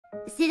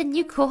See the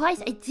new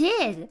kohais? I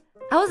did.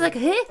 I was like,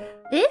 eh?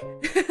 Eh?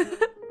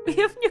 We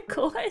have new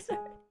kohais.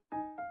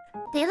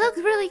 They look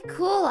really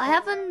cool. I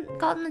haven't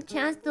gotten a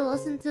chance to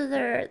listen to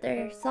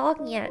their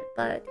song yet,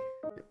 but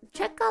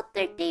check out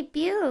their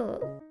debut.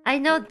 I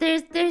know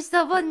there's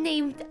someone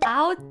named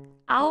Ao.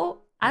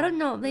 I don't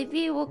know.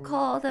 Maybe we'll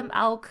call them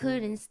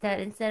Ao-kun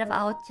instead of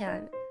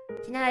Ao-chan.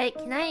 Can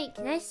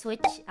I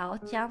switch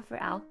Ao-chan for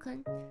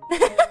Ao-kun?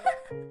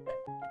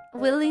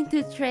 Willing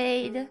to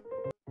trade.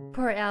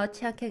 Poor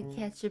Ao-chan can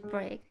catch a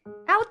break.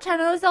 Ao-chan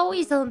is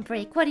always on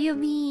break. What do you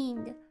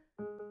mean?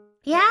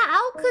 Yeah,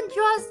 Ao-kun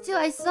draws too.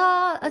 I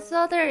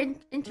saw their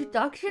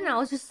introduction. I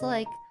was just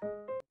like,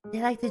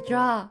 they like to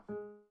draw,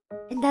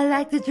 and I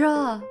like to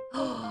draw.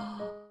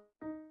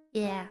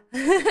 Yeah.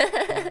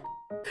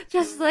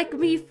 Just like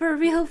me, for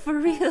real, for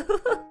real.